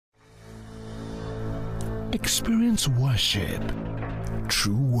Experience worship,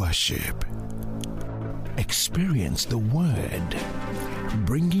 true worship. Experience the Word,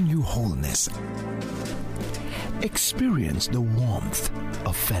 bringing you wholeness. Experience the warmth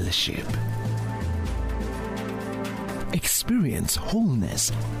of fellowship. Experience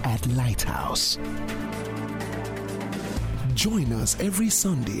wholeness at Lighthouse. Join us every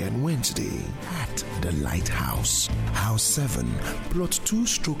Sunday and Wednesday at the Lighthouse, House 7, Plot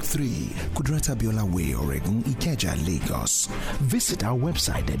 2/3, Kudratabiola Way, Oregun, Ikeja, Lagos. Visit our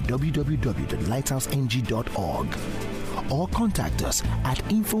website at www.lighthouseng.org or contact us at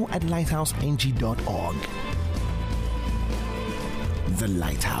info@lighthouseng.org. The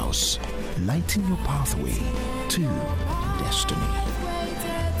Lighthouse, lighting your pathway to destiny.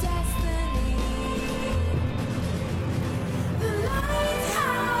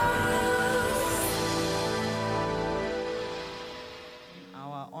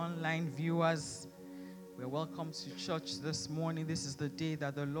 Viewers, we're welcome to church this morning. This is the day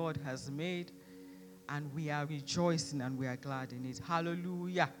that the Lord has made, and we are rejoicing and we are glad in it.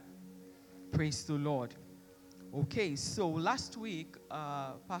 Hallelujah. Praise the Lord. Okay, so last week,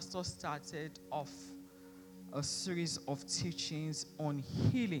 Pastor started off a series of teachings on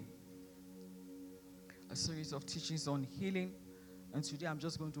healing. And today I'm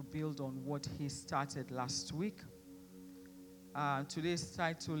just going to build on what he started last week. Today's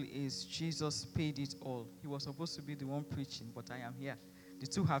title is Jesus Paid It All. He was supposed to be the one preaching, but I am here. The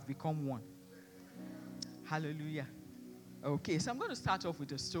two have become one. Hallelujah. Okay, so I'm going to start off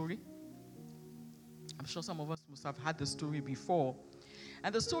with a story. I'm sure some of us must have had the story before.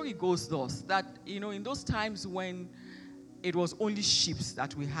 And the story goes thus, that, in those times when it was only ships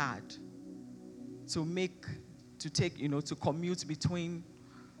that we had to commute between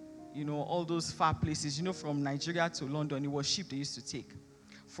all those far places, from Nigeria to London, it was ship they used to take.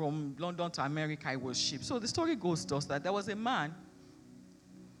 From London to America, it was ship. So the story goes to us that there was a man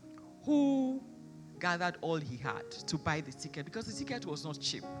who gathered all he had to buy the ticket, because the ticket was not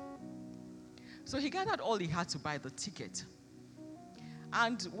cheap. So he gathered all he had to buy the ticket.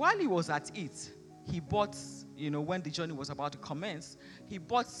 And while he was at it, he bought, when the journey was about to commence, he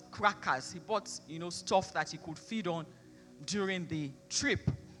bought crackers, he bought, stuff that he could feed on during the trip.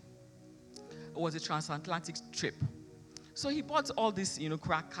 It was a transatlantic trip. So he bought all these,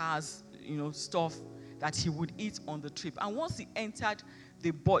 crackers, stuff that he would eat on the trip. And once he entered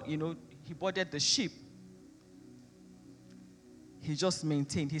he boarded the ship, he just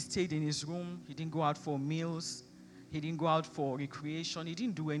maintained. He stayed in his room. He didn't go out for meals. He didn't go out for recreation. He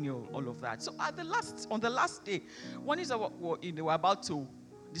didn't do any of all of that. So on the last day, when they were about to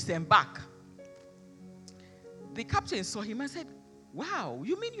disembark, the captain saw him and said, "Wow,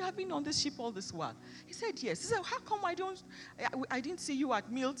 you mean you have been on this ship all this while?" He said, "Yes." He said, "How come I didn't see you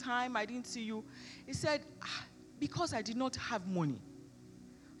at mealtime? I didn't see you." He said, "Because I did not have money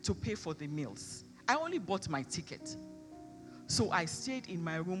to pay for the meals. I only bought my ticket. So I stayed in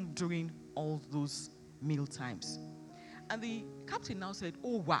my room during all those meal times." And the captain now said,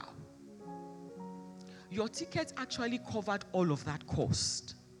 "Oh, wow. Your ticket actually covered all of that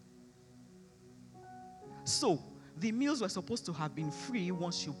cost. So the meals were supposed to have been free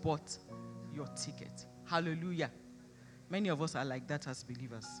once you bought your ticket." Hallelujah. Many of us are like that as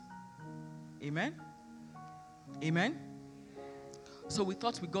believers. Amen? Amen? So we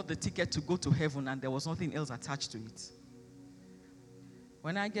thought we got the ticket to go to heaven and there was nothing else attached to it.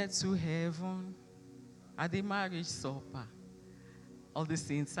 When I get to heaven, at the marriage supper, all the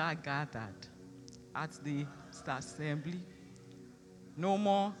saints are gathered at the star assembly. No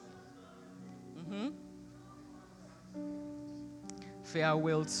more.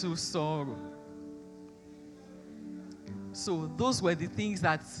 Farewell to sorrow. So those were the things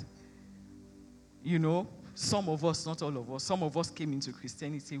that, some of us, not all of us, some of us came into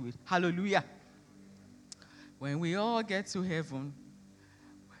Christianity with. Hallelujah. When we all get to heaven,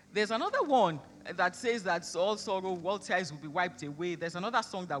 there's another one that says that all sorrow, all tears will be wiped away. There's another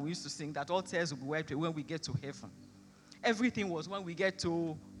song that we used to sing that all tears will be wiped away when we get to heaven. Everything was when we get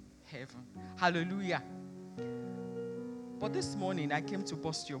to heaven. Hallelujah. But this morning, I came to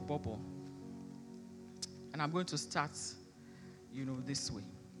bust your bubble. And I'm going to start, this way.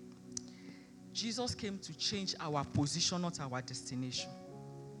 Jesus came to change our position, not our destination.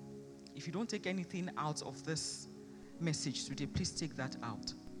 If you don't take anything out of this message today, please take that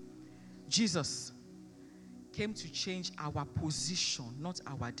out. Jesus came to change our position, not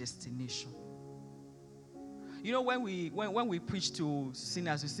our destination. When we preach to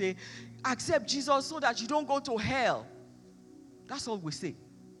sinners, we say, "Accept Jesus so that you don't go to hell." That's all we say.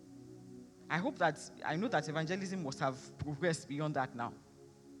 I know that evangelism must have progressed beyond that now.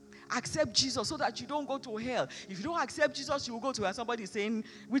 Accept Jesus so that you don't go to hell. If you don't accept Jesus, you will go to hell. Somebody is saying,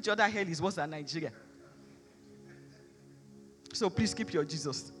 which other hell is worse than Nigeria? So please keep your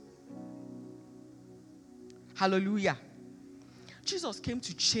Jesus. Hallelujah. Jesus came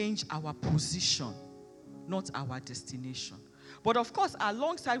to change our position, not our destination. But of course,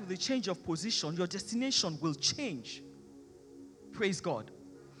 alongside with the change of position, your destination will change. Praise God.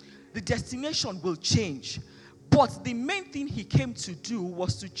 The destination will change. But the main thing he came to do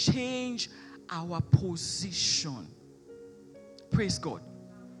was to change our position. Praise God.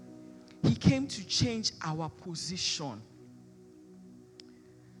 He came to change our position.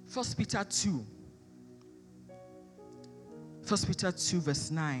 1 Peter 2. 1 Peter 2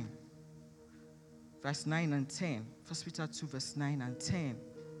 verse 9. Verse 9 and 10. 1 Peter 2 verse 9 and 10.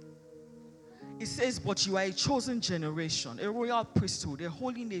 It says, but you are a chosen generation, a royal priesthood, a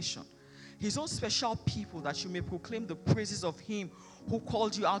holy nation, his own special people, that you may proclaim the praises of him who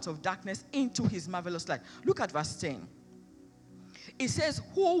called you out of darkness into his marvelous light. Look at verse 10. It says,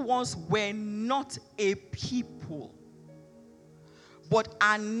 who once were not a people, but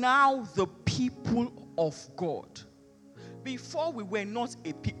are now the people of God. Before we were not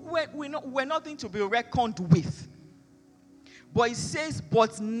a people, we're nothing to be reckoned with. But it says,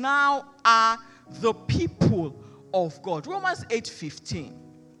 but now are the people of God. Romans 8:15.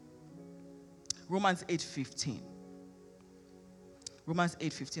 Romans 8:15. Romans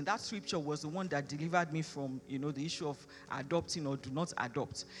 8:15. That scripture was the one that delivered me from, the issue of adopting or do not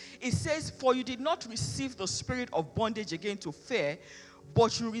adopt. It says, for you did not receive the spirit of bondage again to fear,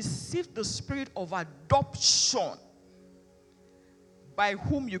 but you received the spirit of adoption, by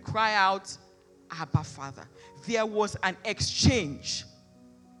whom you cry out, Abba, Father. There was an exchange.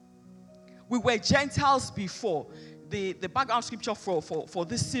 We were Gentiles before. The background scripture for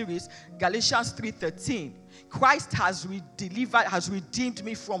this series, Galatians 3:13. Christ has redeemed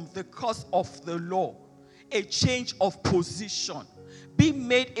me from the curse of the law. A change of position. Be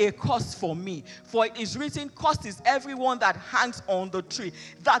made a curse for me. For it is written, cursed is everyone that hangs on the tree,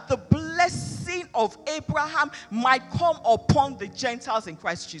 that the blessing of Abraham might come upon the Gentiles in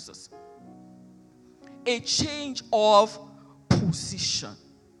Christ Jesus. A change of position.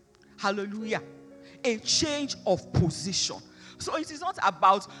 Hallelujah. A change of position. So it is not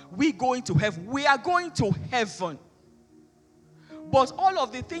about we going to heaven. We are going to heaven. But all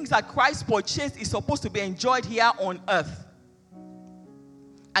of the things that Christ purchased is supposed to be enjoyed here on earth.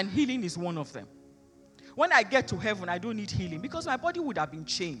 And healing is one of them. When I get to heaven, I don't need healing because my body would have been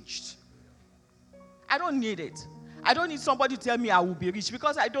changed. I don't need it. I don't need somebody to tell me I will be rich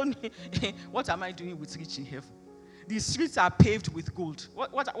because I don't need. What am I doing with rich in heaven? The streets are paved with gold.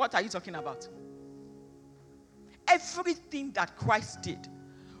 What are you talking about? Everything that Christ did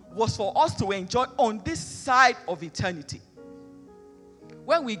was for us to enjoy on this side of eternity.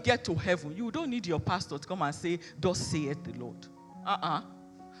 When we get to heaven, you don't need your pastor to come and say, thus saith the Lord.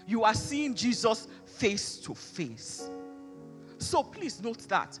 You are seeing Jesus face to face. So please note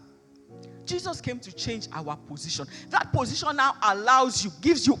that. Jesus came to change our position. That position now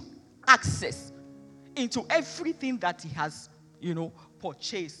gives you access into everything that he has,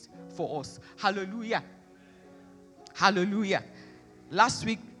 purchased for us. Hallelujah. Hallelujah. Last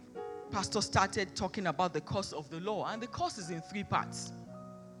week, Pastor started talking about the course of the law. And the course is in 3 parts.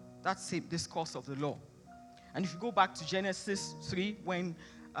 That's it, this course of the law. And if you go back to Genesis 3, when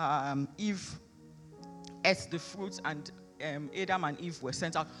Eve ate the fruit and Adam and Eve were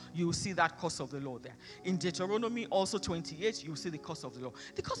sent out, you will see that course of the law there. In Deuteronomy also 28, you will see the course of the law.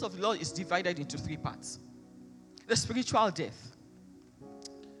 The course of the law is divided into 3 parts. The spiritual death.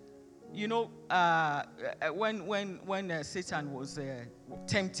 When Satan was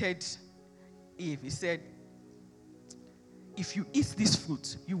tempted Eve, he said, if you eat this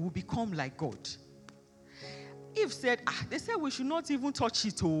fruit, you will become like God. Eve said, they said we should not even touch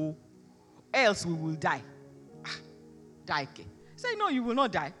it, else we will die. Die. He said, no, you will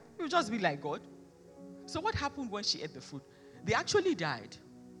not die. You will just be like God. So what happened when she ate the fruit? They actually died.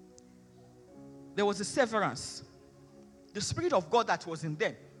 There was a severance. The Spirit of God that was in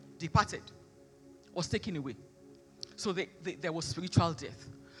them departed, was taken away. So there was spiritual death.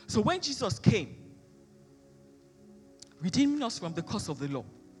 So when Jesus came, redeeming us from the curse of the law,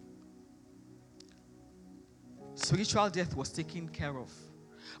 spiritual death was taken care of.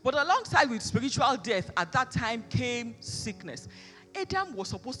 But alongside with spiritual death, at that time came sickness. Adam was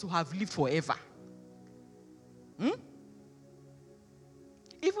supposed to have lived forever.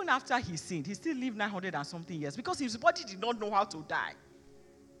 Even after he sinned, he still lived 900 and something years because his body did not know how to die.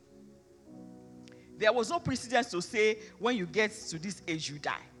 There was no precedence to say when you get to this age you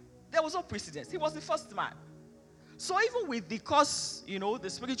die. There was no precedence. He was the first man. So even with the cause, the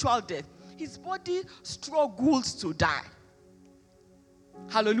spiritual death, his body struggles to die.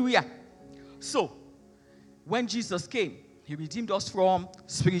 Hallelujah. So, when Jesus came, he redeemed us from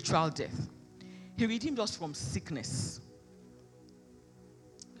spiritual death. He redeemed us from sickness.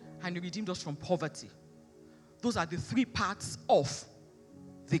 And he redeemed us from poverty. Those are the three parts of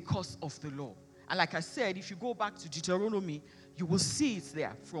the curse of the law. And like I said, if you go back to Deuteronomy, you will see it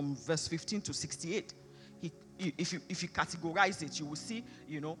there from verse 15 to 68. If you categorize it, you will see,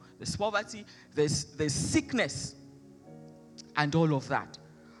 there's poverty, there's sickness, and all of that.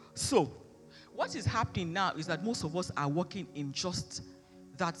 So, what is happening now is that most of us are working in just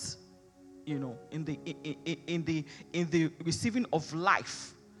that, in the receiving of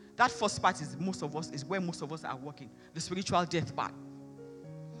life. That first part is where most of us are working, the spiritual death part.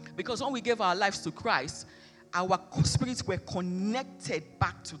 Because when we gave our lives to Christ, our spirits were connected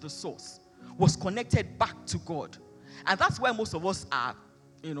back to the source, was connected back to God. And that's where most of us are,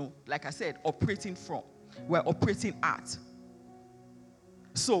 like I said, operating from. We're operating at.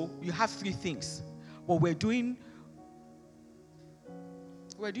 So you have three things. But we're doing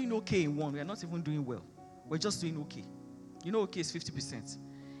okay in one. We're not even doing well. We're just doing okay. Okay is 50%.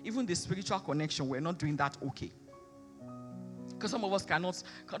 Even the spiritual connection, we're not doing that okay. Because some of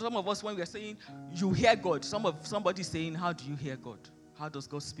us, when we're saying, you hear God, somebody's saying, how do you hear God? How does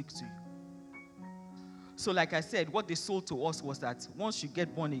God speak to you? So like I said, what they sold to us was that once you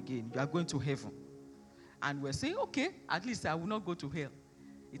get born again, you are going to heaven. And we're saying, okay, at least I will not go to hell.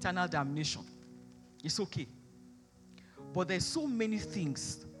 Eternal damnation. It's okay. But there's so many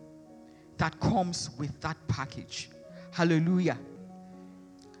things that comes with that package. Hallelujah.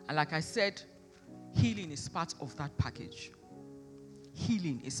 And like I said, healing is part of that package.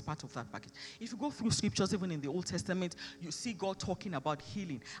 Healing is part of that package. If you go through scriptures, even in the Old Testament, you see God talking about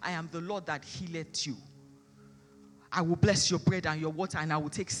healing. I am the Lord that healeth you. I will bless your bread and your water, and I will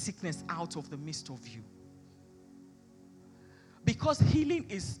take sickness out of the midst of you. Because healing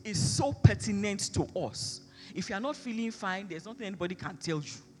is so pertinent to us. If you are not feeling fine, there's nothing anybody can tell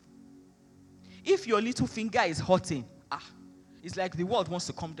you. If your little finger is hurting, it's like the world wants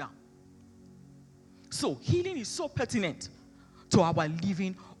to come down. So healing is so pertinent to our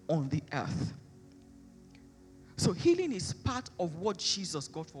living on the earth. So healing is part of what Jesus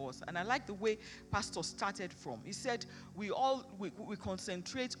got for us. And I like the way Pastor started from. He said, we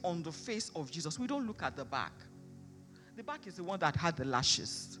concentrate on the face of Jesus. We don't look at the back. The back is the one that had the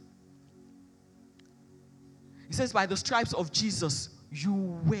lashes. He says, by the stripes of Jesus,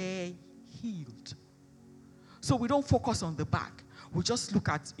 you were healed. So we don't focus on the back. We just look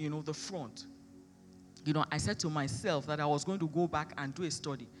at, the front. I said to myself that I was going to go back and do a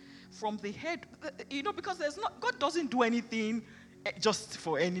study from the head, because God doesn't do anything just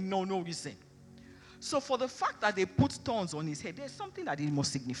for no reason. So for the fact that they put thorns on his head, there's something that it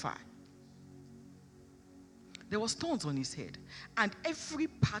must signify. There was thorns on his head, and every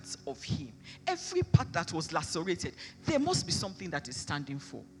part of him, every part that was lacerated, there must be something that is standing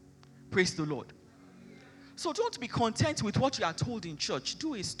for. Praise the Lord. So don't be content with what you are told in church.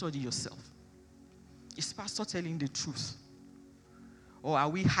 Do a study yourself. Is pastor telling the truth? Or are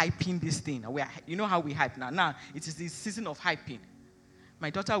we hyping this thing? You know how we hype now. Now, it is the season of hyping. My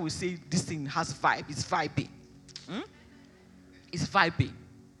daughter will say, this thing has vibe. It's vibing. It's vibing.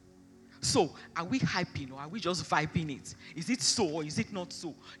 So, are we hyping or are we just vibing it? Is it so or is it not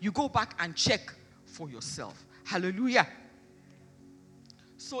so? You go back and check for yourself. Hallelujah.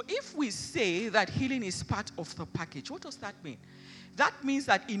 So, if we say that healing is part of the package, what does that mean? That means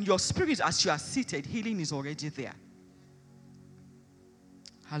that in your spirit, as you are seated, healing is already there.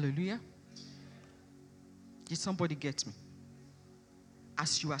 Hallelujah. Did somebody get me?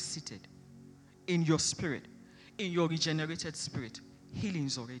 As you are seated, in your spirit, in your regenerated spirit, healing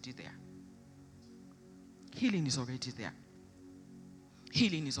is already there. Healing is already there.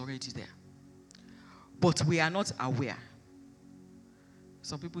 Healing is already there. But we are not aware.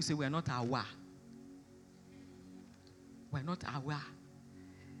 Some people say we are not aware. We're not aware.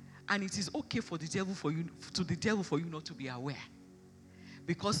 And it is okay for the devil for you not to be aware.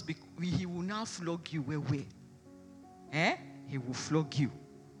 Because he will now flog you where? He will flog you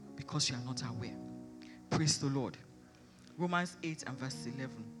because you are not aware. Praise the Lord. Romans 8 and verse 11.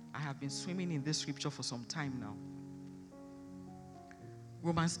 I have been swimming in this scripture for some time now.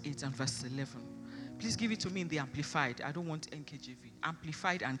 Romans 8 and verse 11. Please give it to me in the Amplified. I don't want NKJV.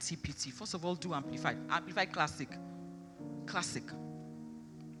 Amplified and TPT. First of all, do Amplified. Amplified Classic. Classic.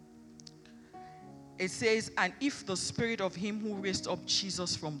 It says, and if the spirit of him who raised up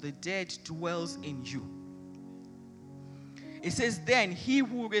Jesus from the dead dwells in you. It says, then he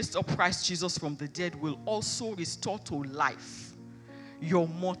who raised up Christ Jesus from the dead will also restore to life your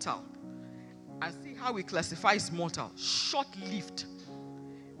mortal. And see how he classifies mortal. Short-lived,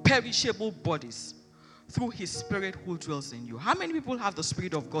 perishable bodies through his spirit who dwells in you. How many people have the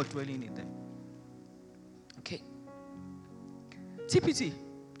Spirit of God dwelling in them? Okay. TPT.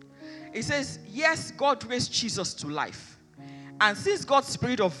 It says, yes, God raised Jesus to life. And since God's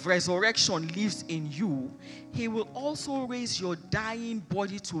spirit of resurrection lives in you, he will also raise your dying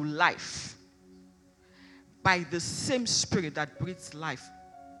body to life by the same spirit that breathes life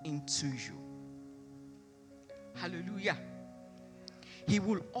into you. Hallelujah. He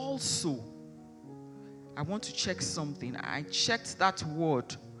will also, I want to check something. I checked that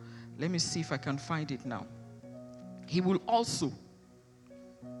word. Let me see if I can find it now. He will also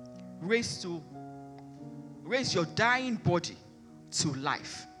raise your dying body to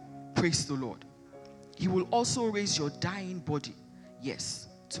life. Praise the Lord. He will also raise your dying body, yes,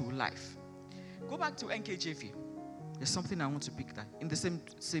 to life. Go back to NKJV. There's something I want to pick that in the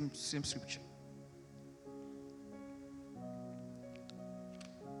same scripture.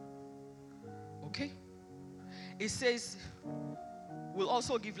 Okay? It says, will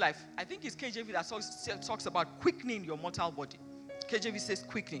also give life. I think it's KJV that talks about quickening your mortal body. KJV says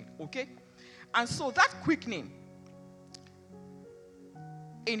quickening, okay? And so that quickening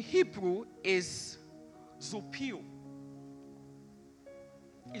in Hebrew is zopio.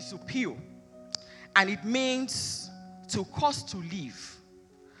 It's zopio. And it means to cause to live,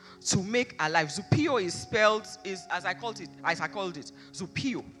 to make alive. Zopio is spelled, as I called it,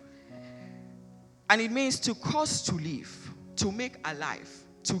 zopio. And it means to cause to live, to make alive,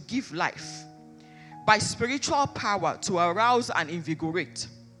 to give life. By spiritual power, to arouse and invigorate.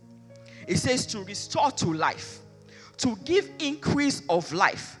 It says to restore to life, to give increase of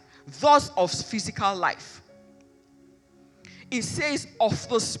life, thus of physical life. It says of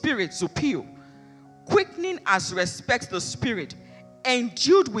the spirit, zopio, quickening as respects the spirit,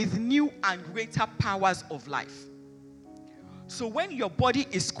 endued with new and greater powers of life. So when your body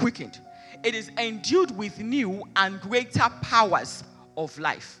is quickened, it is endued with new and greater powers of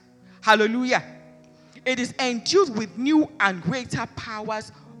life. Hallelujah. It is endued with new and greater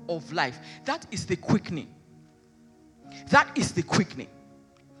powers of life. That is the quickening. That is the quickening.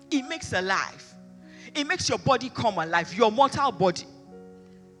 It makes alive. It makes your body come alive. Your mortal body.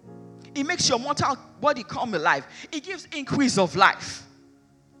 It makes your mortal body come alive. It gives increase of life.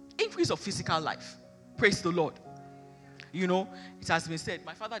 Increase of physical life. Praise the Lord. You know, it has been said,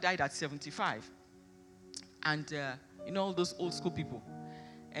 my father died at 75. And, all those old school people,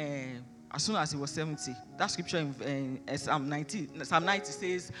 as soon as he was 70, that scripture in Psalm 90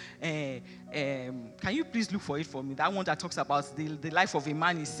 says, can you please look for it for me? That one that talks about the life of a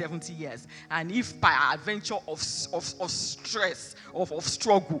man is 70 years. And if by adventure of stress, of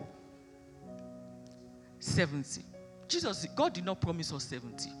struggle, 70. God did not promise us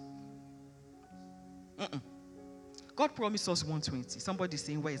 70. God promised us 120. Somebody is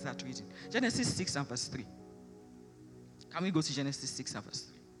saying, where is that reading? Genesis 6 and verse 3. Can we go to Genesis 6 and verse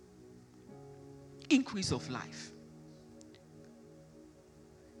 3? Increase of life.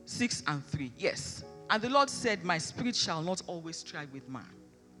 6 and 3. Yes. And the Lord said, my spirit shall not always strive with man,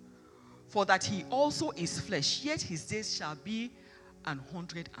 for that he also is flesh, yet his days shall be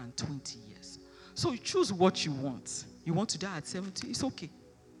 120 years. So you choose what you want. You want to die at 70? It's okay.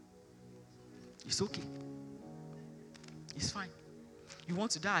 It's okay. It's fine. You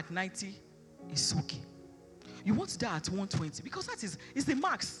want to die at 90? It's okay. You want to die at 120? Because that is the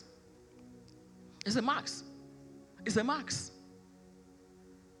max. It's the max. It's the max.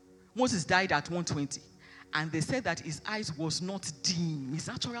 Moses died at 120. And they said that his eyes was not dim. His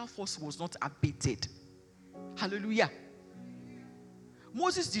natural force was not abated. Hallelujah.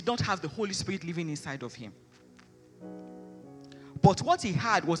 Moses did not have the Holy Spirit living inside of him. But what he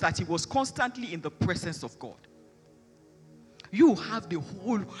had was that he was constantly in the presence of God. You have the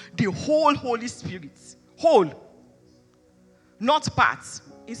whole Holy Spirit. Whole. Not parts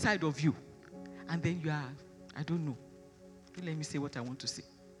inside of you. And then you are, I don't know. Let me say what I want to say.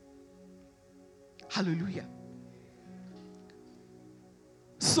 Hallelujah.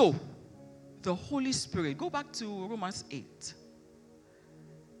 So, the Holy Spirit, go back to Romans 8.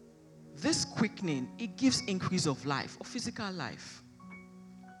 This quickening, it gives increase of life, of physical life.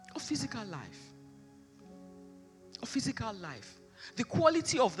 Of physical life. Of physical life. The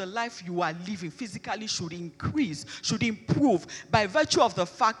quality of the life you are living physically should increase, should improve by virtue of the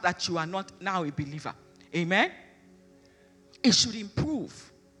fact that you are not now a believer. Amen? It should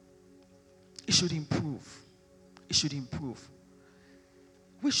improve. It should improve. It should improve.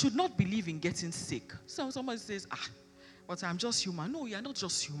 We should not believe in getting sick. So somebody says, But I'm just human. No, you're not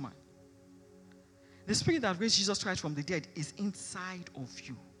just human. The spirit that raised Jesus Christ from the dead is inside of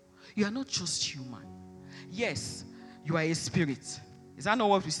you. You are not just human. Yes, you are a spirit. Is that not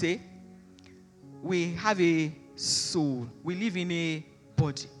what we say? We have a soul. We live in a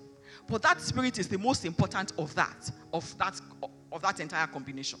body. But that spirit is the most important of that entire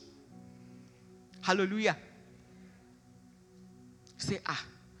combination. Hallelujah. Say,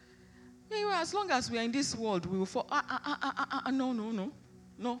 as long as we are in this world, we will fall.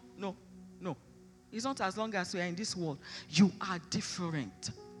 No. It's not as long as we are in this world. You are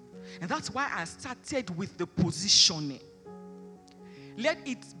different. And that's why I started with the positioning. Let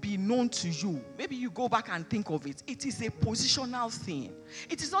it be known to you. Maybe you go back and think of it. It is a positional thing.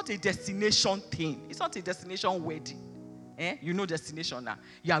 It is not a destination thing. It's not a destination wedding. You know destination now.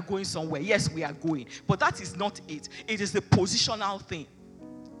 You are going somewhere. Yes, we are going. But that is not it. It is a positional thing.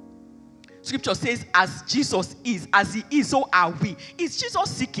 Scripture says, as Jesus is, as he is, so are we. Is Jesus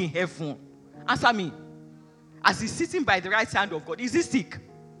sick in heaven? Answer me. As he's sitting by the right hand of God, is he sick?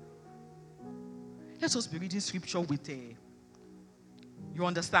 Let us be reading scripture with you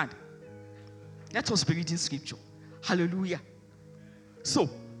understand? Let us be reading scripture. Hallelujah. So,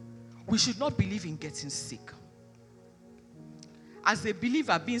 we should not believe in getting sick. As a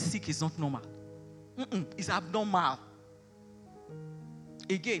believer, being sick is not normal. It's abnormal.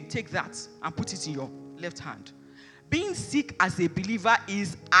 Again, take that and put it in your left hand. Being sick as a believer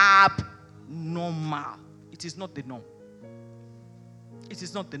is abnormal. It is not the norm. It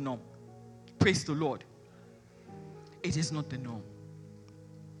is not the norm. Praise the Lord. It is not the norm.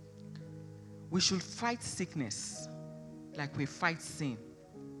 We should fight sickness like we fight sin.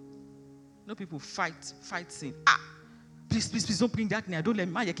 No people fight sin. Please, don't bring that near. Don't let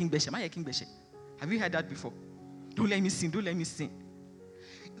me. Have you heard that before? Don't let me sin.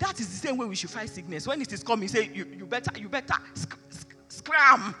 That is the same way we should fight sickness. When it is coming, say, you better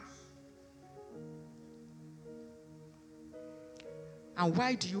scram. And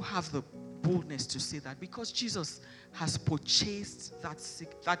why do you have the boldness to say that? Because Jesus has purchased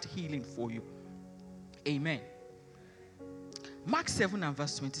that healing for you. Amen. Mark 7 and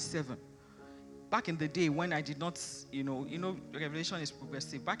verse 27. Back in the day when I did not, Revelation is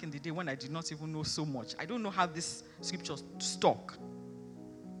progressive. Back in the day when I did not even know so much. I don't know how this scripture stuck.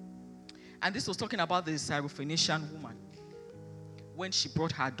 And this was talking about the Syrophoenician woman. When she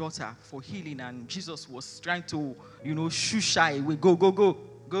brought her daughter for healing and Jesus was trying to, shush her away.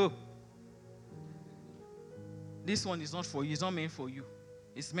 Go. This one is not for you. It's not meant for you.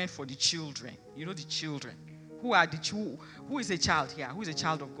 It's meant for the children. You know the children. Who is a child here? Who is a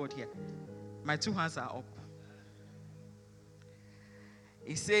child of God here? My two hands are up.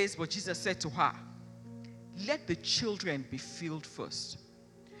 It says, but Jesus said to her, let the children be filled first.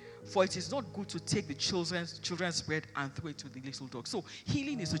 For it is not good to take the children's bread and throw it to the little dogs. So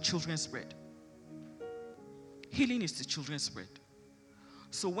healing is the children's bread. Healing is the children's bread.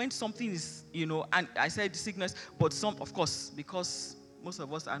 So when something is, and I said sickness, but some, of course, because most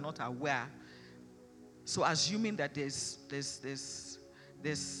of us are not aware. So assuming that there's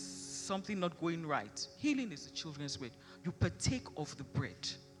something not going right. Healing is the children's bread. You partake of the bread,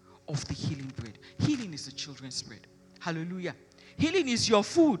 of the healing bread. Healing is the children's bread. Hallelujah. Healing is your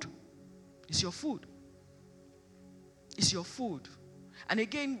food. It's your food. It's your food. And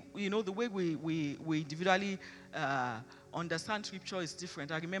again, the way we individually understand scripture is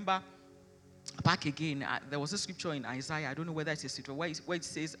different. I remember back again, there was a scripture in Isaiah. I don't know whether it's a scripture where it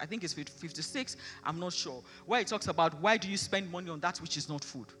says, I think it's 56, I'm not sure, where it talks about why do you spend money on that which is not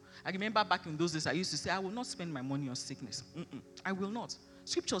food. I remember back in those days, I used to say, I will not spend my money on sickness. I will not.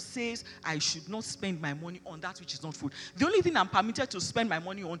 Scripture says I should not spend my money on that which is not food. The only thing I'm permitted to spend my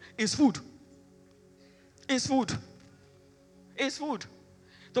money on is food. It's food. It's food.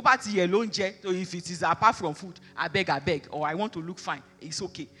 So if it is apart from food, I beg, or I want to look fine, it's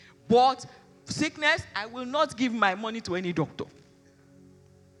okay. But sickness, I will not give my money to any doctor.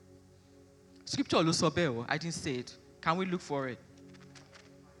 Scripture Lusobeo, I didn't say it. Can we look for it?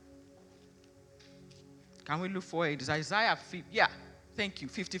 Can we look for it? It's Isaiah 50. Yeah, thank you.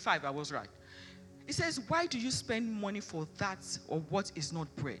 55, I was right. It says, why do you spend money for that or what is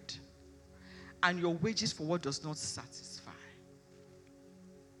not bread, and your wages for what does not satisfy?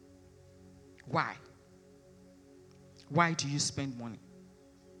 Why? Why do you spend money?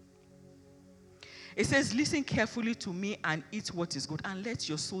 It says, listen carefully to me and eat what is good, and let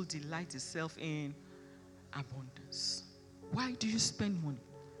your soul delight itself in abundance. Why do you spend money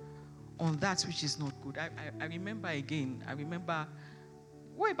on that which is not good? I remember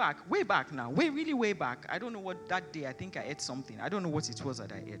way back now, really way back. I don't know what that day, I think I ate something. I don't know what it was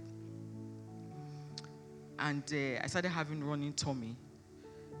that I ate. And I started having running tummy.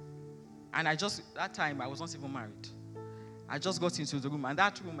 And that time, I was not even married. I just got into the room. And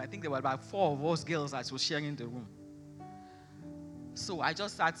that room, I think there were about 4 of us girls that were sharing the room. So I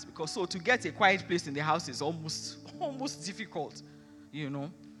just sat, so to get a quiet place in the house is almost difficult,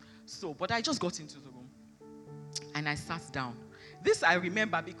 So, but I just got into the room. And I sat down. This I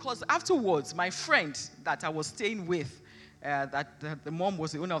remember because afterwards, my friend that I was staying with, the mom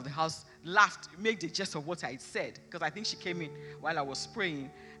was the owner of the house, laughed, made the jest of what I had said. Because I think she came in while I was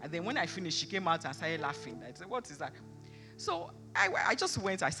praying. And then when I finished, she came out and started laughing. I said, what is that? So I just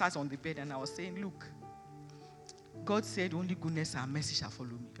went, I sat on the bed and I was saying, look, God said only goodness and mercy shall follow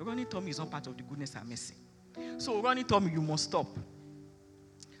me. Running tummy is not part of the goodness and mercy. So running tummy, you must stop.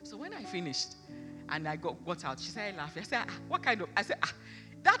 So when I finished and I got out, she started laughing. I said, what kind of? I said,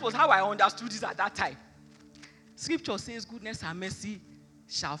 that was how I understood this at that time. Scripture says goodness and mercy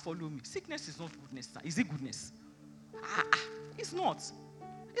shall follow me. Sickness is not goodness. Is it goodness? It's not.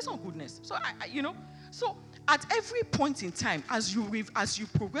 It's not goodness. So, so at every point in time, as you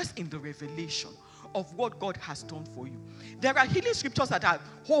progress in the revelation of what God has done for you, there are healing scriptures that are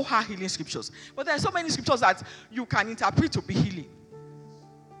whole healing scriptures. But there are so many scriptures that you can interpret to be healing.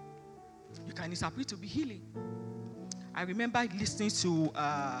 You can interpret to be healing. I remember listening to,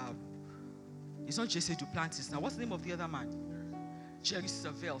 it's not Jesse Duplantis now. What's the name of the other man? Jerry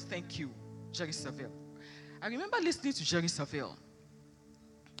Savelle. Thank you, Jerry Savelle. I remember listening to Jerry Savelle.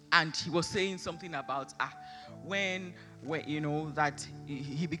 And he was saying something about when that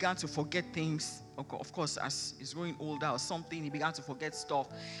he began to forget things. Of course, as he's growing older or something, he began to forget stuff.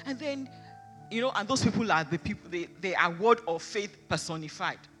 And then, and those people are the people, they are word of faith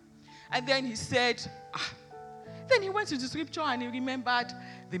personified. And then he said, then he went to the scripture and he remembered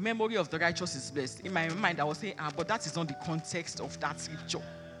the memory of the righteous is blessed. In my mind, I was saying, but that is not the context of that scripture.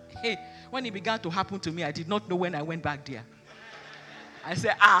 Hey, when it began to happen to me, I did not know when I went back there. I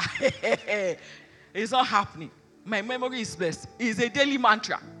said, it's not happening. My memory is blessed. It's a daily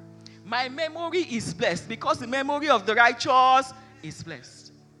mantra. My memory is blessed because the memory of the righteous is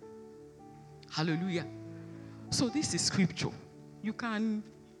blessed. Hallelujah. So this is scripture. You can,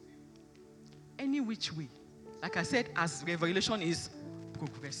 any which way. Like I said, as revelation is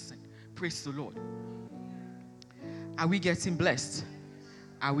progressing. Praise the Lord. Are we getting blessed?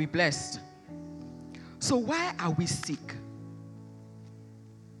 Are we blessed? So why are we sick?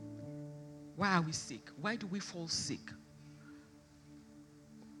 Why are we sick? Why do we fall sick?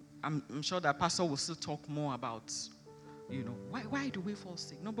 I'm sure that Pastor will still talk more about, why do we fall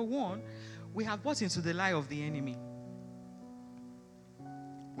sick? Number one, we have bought into the lie of the enemy.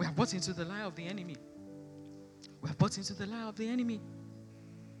 We have bought into the lie of the enemy. We have bought into the lie of the enemy.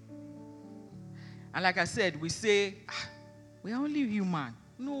 And like I said, we say, we are only human.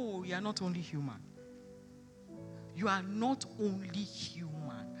 No, you are not only human. You are not only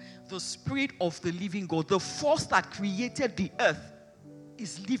human. The Spirit of the living God, the force that created the earth,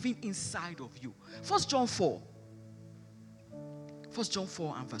 is living inside of you. 1 John 4. 1 John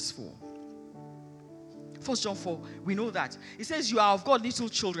 4 and verse 4. 1 John 4, we know that. It says, you are of God, little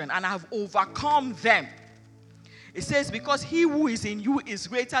children, and have overcome them. It says, because he who is in you is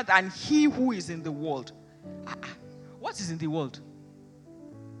greater than he who is in the world. What is in the world?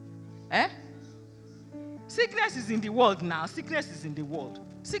 Sickness is in the world now. Sickness is in the world.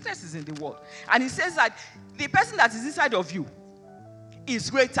 Sickness is in the world. And it says that the person that is inside of you is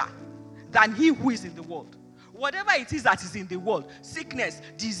greater than he who is in the world. Whatever it is that is in the world, sickness,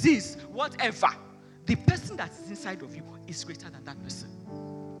 disease, whatever, the person that is inside of you is greater than that person.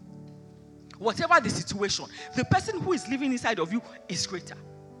 Whatever the situation, the person who is living inside of you is greater.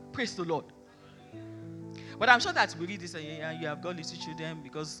 Praise the Lord. But I'm sure that we read this and you have got little children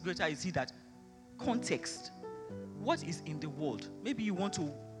because greater is he that. Context. What is in the world? Maybe you want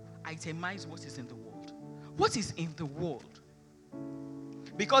to itemize what is in the world. What is in the world?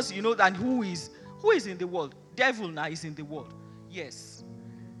 Because you know that who is in the world? Devil now is in the world. Yes.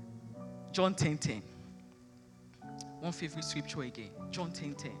 John 10:10. One favorite scripture again. John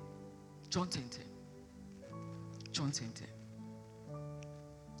 10:10. John 10:10. John 10:10.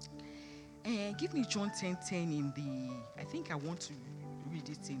 And give me John 10:10 in the, I think I want to read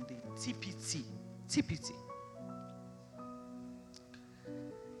it in the TPT.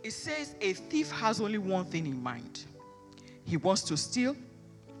 It says a thief has only one thing in mind. He wants to steal,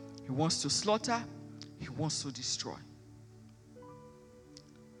 he wants to slaughter, he wants to destroy.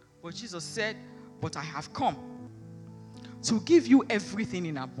 But Jesus said, but I have come to give you everything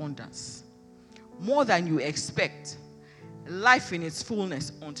in abundance, more than you expect, life in its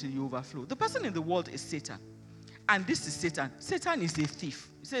fullness until you overflow. The person in the world is Satan. And this is Satan. Satan is a thief.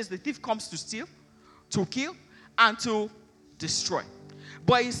 It says the thief comes to steal, to kill, and to destroy.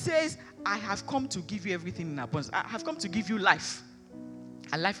 But he says, I have come to give you everything in abundance. I have come to give you life,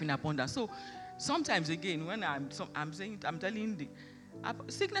 and life in abundance. So sometimes again, when I'm telling you,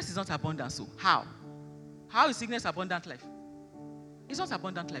 sickness is not abundance. So how? How is sickness abundant life? It's not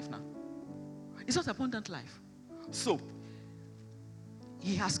abundant life now. It's not abundant life. So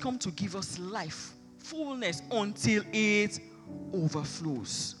he has come to give us life, fullness, until it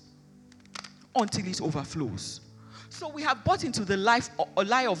overflows. Until it overflows. So we have bought into the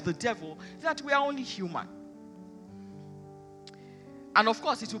lie of the devil that we are only human. And of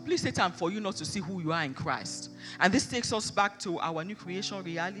course, it will please Satan for you not to see who you are in Christ. And this takes us back to our new creation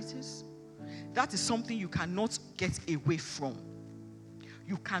realities. That is something you cannot get away from.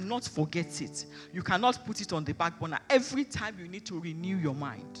 You cannot forget it. You cannot put it on the back burner. Every time you need to renew your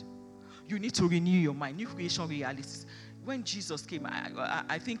mind. You need to renew your mind. New creation realities. When Jesus came,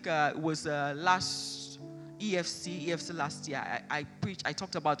 I think it was last EFC last year, I preached, I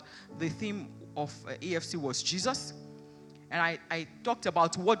talked about the theme of EFC was Jesus. And I talked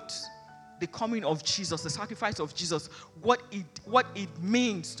about what the coming of Jesus, the sacrifice of Jesus, what it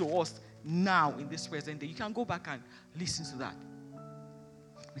means to us now in this present day. You can go back and listen to that.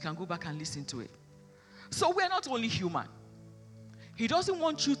 We can go back and listen to it. So we're not only human. He doesn't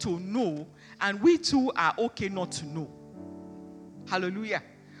want you to know, and we too are okay not to know. Hallelujah.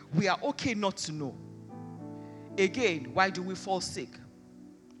 We are okay not to know. Again, why do we fall sick?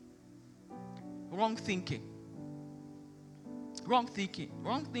 Wrong thinking. Wrong thinking.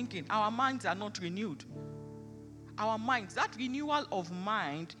 Wrong thinking. Our minds are not renewed. Our minds, that renewal of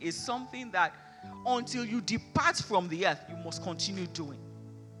mind is something that until you depart from the earth, you must continue doing.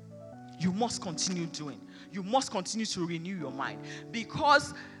 You must continue doing. You must continue to renew your mind.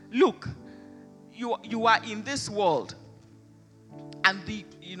 Because, look, you are in this world. And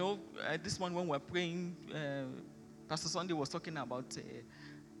this one when we're praying, Pastor Sunday was talking about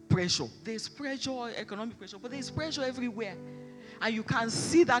pressure. There's pressure, economic pressure, but there's pressure everywhere. And you can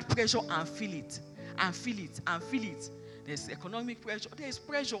see that pressure and feel it. And feel it, and feel it. There's economic pressure. There's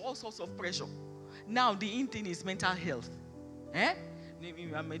pressure, all sorts of pressure. Now, the in thing is mental health.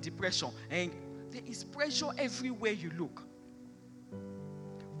 Depression. And there is pressure everywhere you look.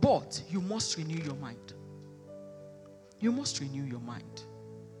 But you must renew your mind. You must renew your mind.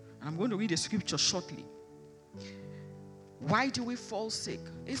 And I'm going to read a scripture shortly. Why do we fall sick?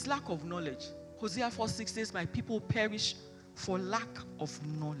 It's lack of knowledge. Hosea 4:6 says, my people perish for lack of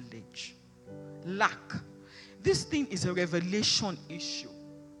knowledge. Lack. This thing is a revelation issue.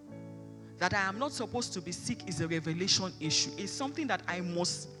 That I am not supposed to be sick is a revelation issue. It's something that I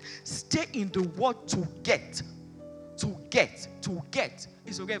must stay in the word to get. To get.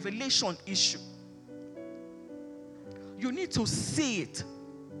 It's a revelation issue. You need to see it.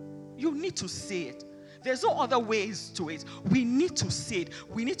 You need to see it. There's no other ways to it. We need to see it.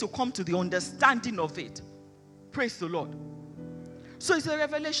 We need to come to the understanding of it. Praise the Lord. So it's a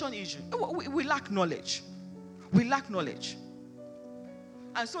revelation issue. We lack knowledge. We lack knowledge.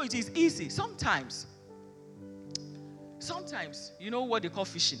 And so it is easy. Sometimes, you know what they call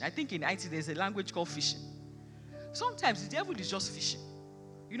fishing. I think in IT there's a language called fishing. Sometimes the devil is just fishing.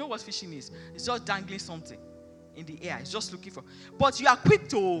 You know what fishing is? It's just dangling something in the air. It's just looking for. But you are quick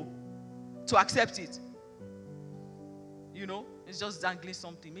to accept it. You know, it's just dangling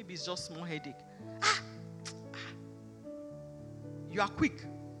something. Maybe it's just small headache. You are quick.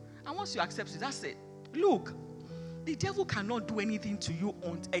 And once you accept it, that's it. Look, the devil cannot do anything to you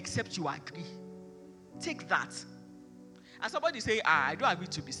except you agree. Take that. And somebody say, I don't agree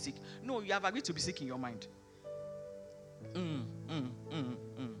to be sick. No, you have agreed to be sick in your mind.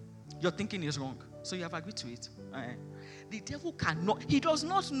 Your thinking is wrong. So you have agreed to it. The devil cannot. He does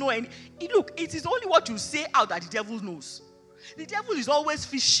not know any. Look, it is only what you say out that the devil knows. The devil is always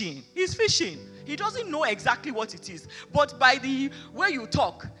fishing. He's fishing. He doesn't know exactly what it is. But by the way you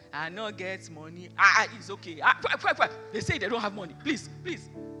talk, I not get money. It's okay. They say they don't have money. Please.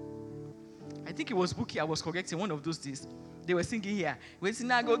 I think it was Buki I was correcting one of those days. They were singing here. We sing,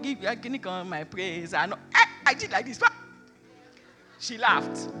 I go give you my praise. I did like this. She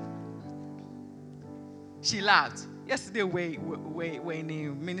laughed. Yesterday, we're in the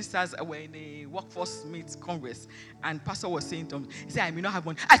ministers, we're in the workforce meet congress, and pastor was saying to me, he said, I may not have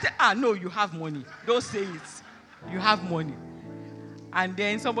money. I said, no, you have money. Don't say it. You have money. And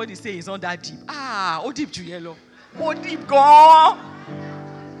then somebody say it's not that deep. Oh deep, Juyelo. Oh deep, gone.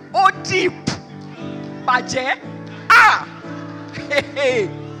 Oh deep. Baje. Hey.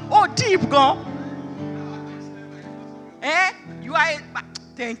 Oh deep, gone. You are,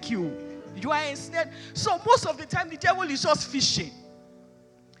 thank you. You are ensnared. So most of the time, the devil is just fishing.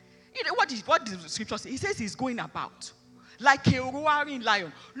 You know what the scripture says? He says he's going about like a roaring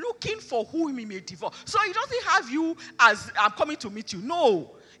lion, looking for whom he may devour. So he doesn't have you as, I'm coming to meet you.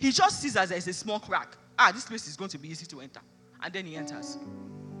 No. He just sees as there's a small crack. This place is going to be easy to enter. And then he enters.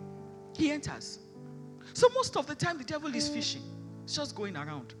 He enters. So most of the time, the devil is fishing. It's just going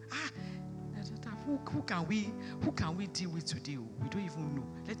around. Who can we deal with today? We don't even know.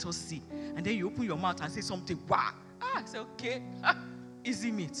 Let us see. And then you open your mouth and say something. Wow. Say, okay.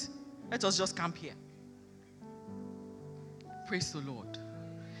 Easy meat. Let us just camp here. Praise the Lord.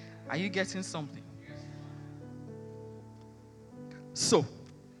 Are you getting something? So,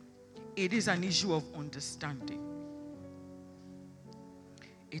 it is an issue of understanding.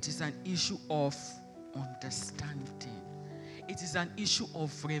 It is an issue of understanding. It is an issue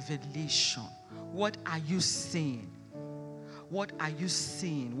of revelation. What are you saying? What are you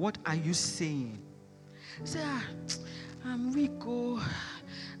saying? What are you saying? Say, I'm weak.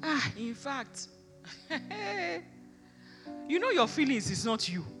 In fact, you know your feelings is not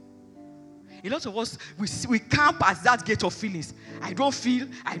you. A lot of us, we camp at that gate of feelings. I don't feel.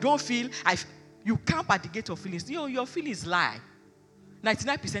 You camp at the gate of feelings. Your feelings lie.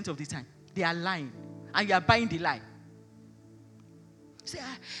 99% of the time, they are lying. And you are buying the lie. Say,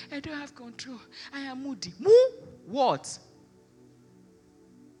 I don't have control. I am moody. What?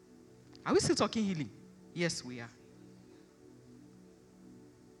 Are we still talking healing? Yes, we are.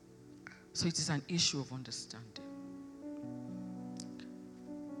 So it is an issue of understanding.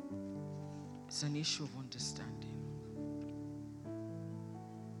 It's an issue of understanding.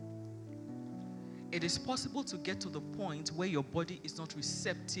 It is possible to get to the point where your body is not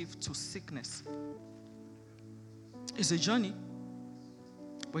receptive to sickness. It's a journey,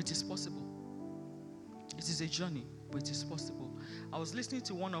 but it is possible. It is a journey, but it is possible. I was listening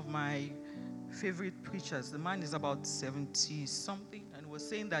to one of my favorite preachers. The man is about 70-something and was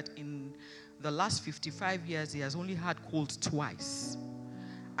saying that in the last 55 years, he has only had cold twice.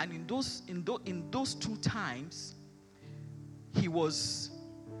 And in those two times, he was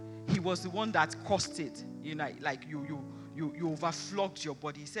the one that caused it. You know, like you overflogged your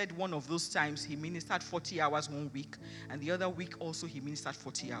body. He said one of those times he ministered 40 hours one week, and the other week also he ministered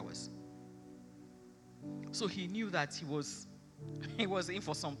 40 hours. So he knew that he was in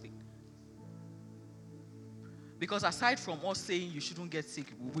for something. Because aside from us saying you shouldn't get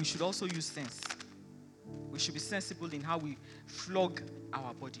sick, we should also use sense. We should be sensible in how we flog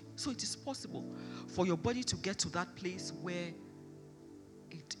our body. So it is possible for your body to get to that place where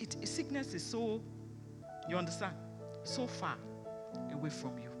sickness is so, you understand, so far away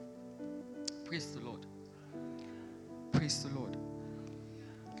from you. Praise the Lord. Praise the Lord.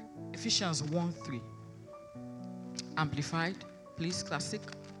 Ephesians 1:3. Amplified, please, classic.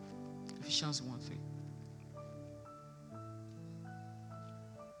 Ephesians 1:3.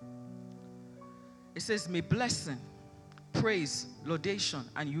 It says, may blessing, praise, laudation,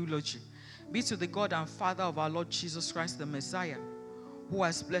 and eulogy be to the God and Father of our Lord Jesus Christ, the Messiah, who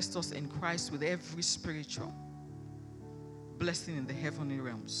has blessed us in Christ with every spiritual blessing in the heavenly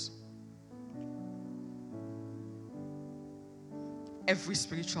realms. Every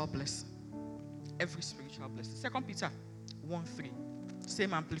spiritual blessing. Every spiritual blessing. 2 Peter 1:3.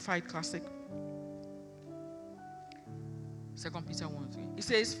 Same amplified classic. 2 Peter 1:3. It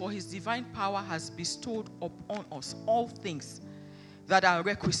says, for his divine power has bestowed upon us all things that are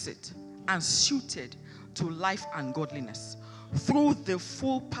requisite and suited to life and godliness, through the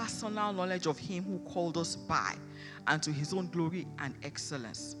full personal knowledge of him who called us by and to his own glory and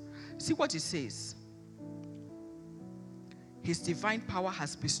excellence. See what it says. His divine power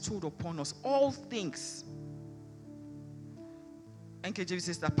has bestowed upon us all things. NKJV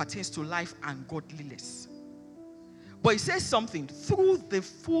says that pertains to life and godliness. But it says something, through the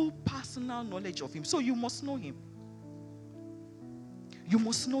full personal knowledge of him. So you must know him. You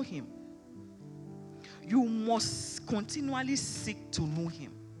must know him. You must continually seek to know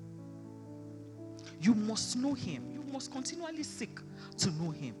him. You must know him. You must continually seek to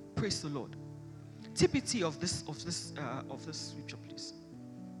know him. Praise the Lord. TPT of this scripture, please.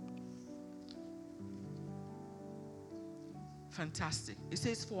 Fantastic. It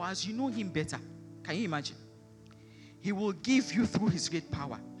says, for as you know him better, can you imagine? He will give you through his great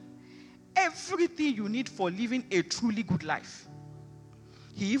power everything you need for living a truly good life.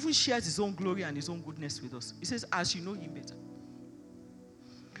 He even shares his own glory and his own goodness with us. He says, as you know him better.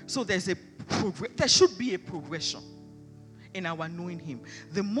 So there should be a progression in our knowing him.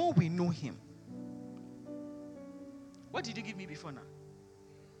 The more we know him. What did you give me before now?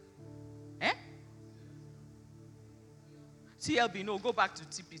 TLB, no, go back to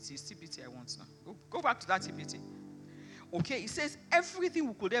TPT. It's TPT I want now. Go back to that TPT. Okay, it says everything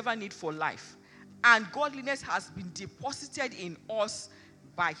we could ever need for life and godliness has been deposited in us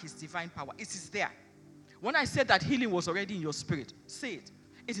by his divine power. It is there. When I said that healing was already in your spirit, say it.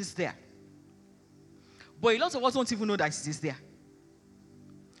 It is there. But a lot of us don't even know that it is there.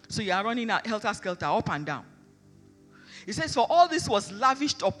 So you are running helter-skelter up and down. It says, for all this was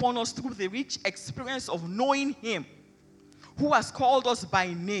lavished upon us through the rich experience of knowing him, who has called us by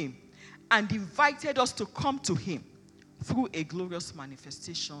name and invited us to come to him through a glorious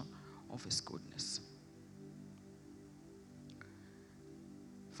manifestation of his goodness.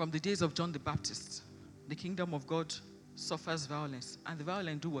 From the days of John the Baptist, the kingdom of God suffers violence, and the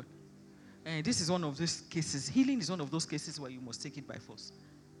violent do what? And this is one of those cases. Healing is one of those cases where you must take it by force.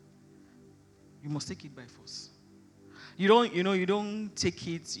 You must take it by force. You don't take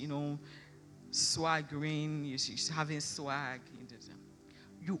it, swaggering, you're having swag.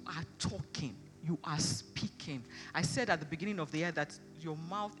 You are talking. You are speaking. I said at the beginning of the year that your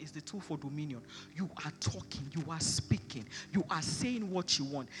mouth is the tool for dominion. You are talking. You are speaking. You are saying what you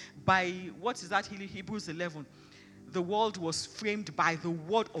want. By, what is that? Hebrews 11. The world was framed by the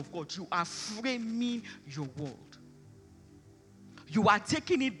word of God. You are framing your world. You are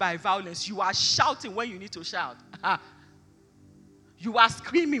taking it by violence. You are shouting when you need to shout. You are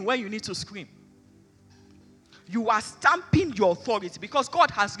screaming when you need to scream. You are stamping your authority because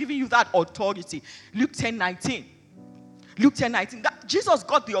God has given you that authority. Luke 10:19. Luke 10:19. Jesus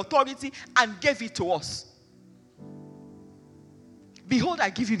got the authority and gave it to us. Behold, I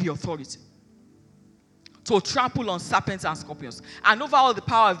give you the authority to trample on serpents and scorpions and over all the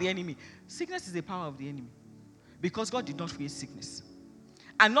power of the enemy. Sickness is the power of the enemy because God did not create sickness.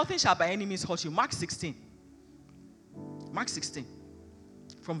 And nothing shall by any means hurt you. Mark 16. Mark 16.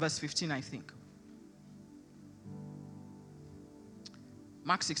 From verse 15, I think.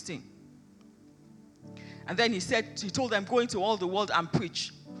 Mark 16. And then he told them, go into all the world and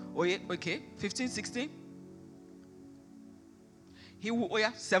preach. Oh yeah, okay. 15, 16.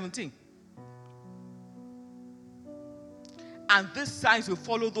 17. And these signs will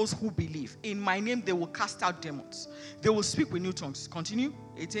follow those who believe. In my name they will cast out demons. They will speak with new tongues. Continue.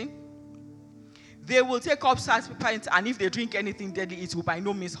 18. They will take up serpents, and if they drink anything deadly, it will by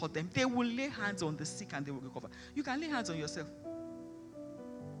no means hurt them. They will lay hands on the sick and they will recover. You can lay hands on yourself.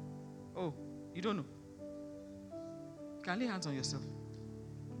 Oh, you don't know? You can lay hands on yourself.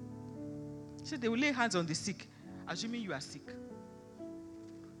 So they will lay hands on the sick, assuming you are sick.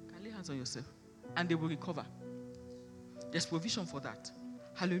 You can lay hands on yourself, and they will recover. There's provision for that.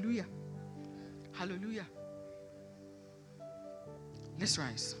 Hallelujah. Hallelujah. Let's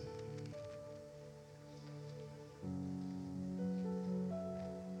rise.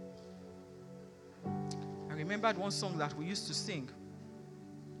 I remembered one song that we used to sing.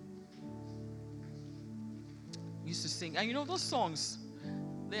 And those songs,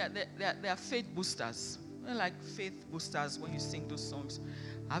 they are faith boosters. They're like faith boosters when you sing those songs.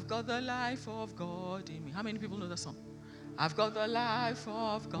 I've got the life of God in me. How many people know that song? I've got the life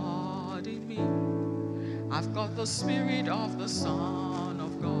of God in me. I've got the spirit of the Son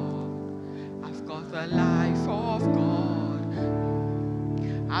of God. I've got the life of God.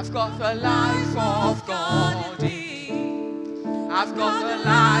 I've got the life of God in me. I've got the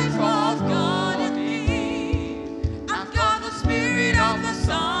life of God in me. I've got the spirit of the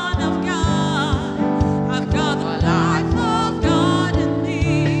Son of God. I've got the life of God in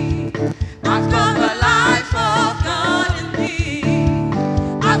me. I've got the life of God in me.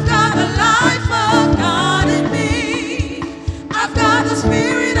 I've got the life of God in me. I've got the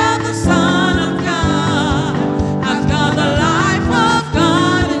spirit of the Son of God. I've got the life of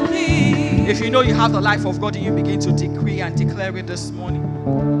God in me. If you know you have the life of God in you, begin to decree and declare it this morning.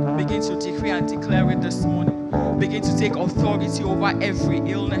 Begin to decree and declare it this morning. Begin to take authority over every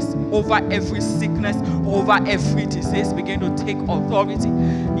illness, over every sickness, over every disease. Begin to take authority.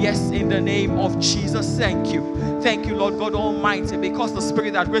 Yes, in the name of Jesus. Thank you. Thank you, Lord God Almighty, because the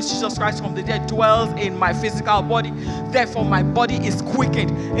Spirit that raised Jesus Christ from the dead dwells in my physical body. Therefore, my body is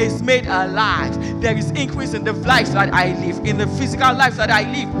quickened, is made alive. There is increase in the life that I live. In the physical life that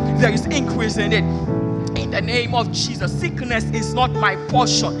I live, there is increase in it. In the name of Jesus, sickness is not my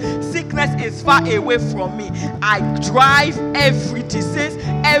portion. Sickness is far away from me. I drive every disease,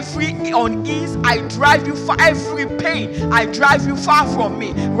 every unease. I drive you far, every pain. I drive you far from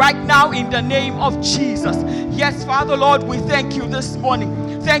me. Right now, in the name of Jesus. Yes, Father, Lord, we thank you this morning.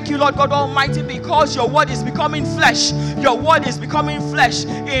 Thank you, Lord God Almighty, because your word is becoming flesh. Your word is becoming flesh.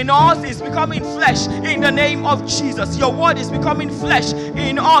 In us is becoming flesh in the name of Jesus. Your word is becoming flesh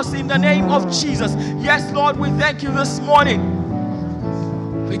in us in the name of Jesus. Yes, Lord, we thank you this morning.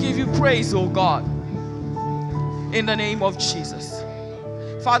 We give you praise, oh God. In the name of Jesus.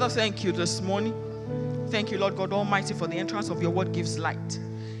 Father, thank you this morning. Thank you, Lord God Almighty, for the entrance of your word gives light.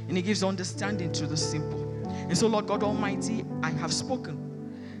 And it gives understanding to the simple. And so, Lord God Almighty, I have spoken.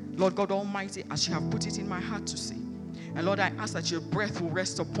 Lord God Almighty, as you have put it in my heart to say. And Lord, I ask that your breath will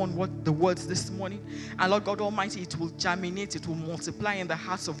rest upon the words this morning. And Lord God Almighty, it will germinate, it will multiply in the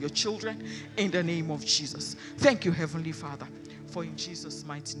hearts of your children in the name of Jesus. Thank you, Heavenly Father, for in Jesus'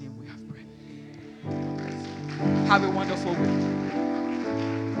 mighty name we have prayed. Have a wonderful week.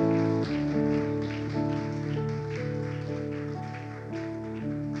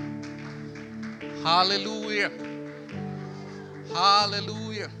 Hallelujah.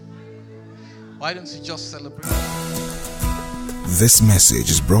 Hallelujah. Why don't you just celebrate? This message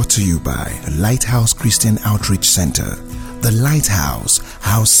is brought to you by Lighthouse Christian Outreach Center. The Lighthouse,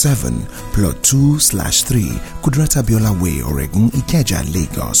 House 7, Plot 2/3, Kudrata Biola Way, Oregun, Ikeja,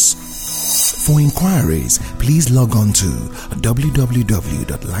 Lagos. For inquiries, please log on to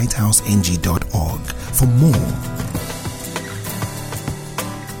www.lighthouseng.org for more.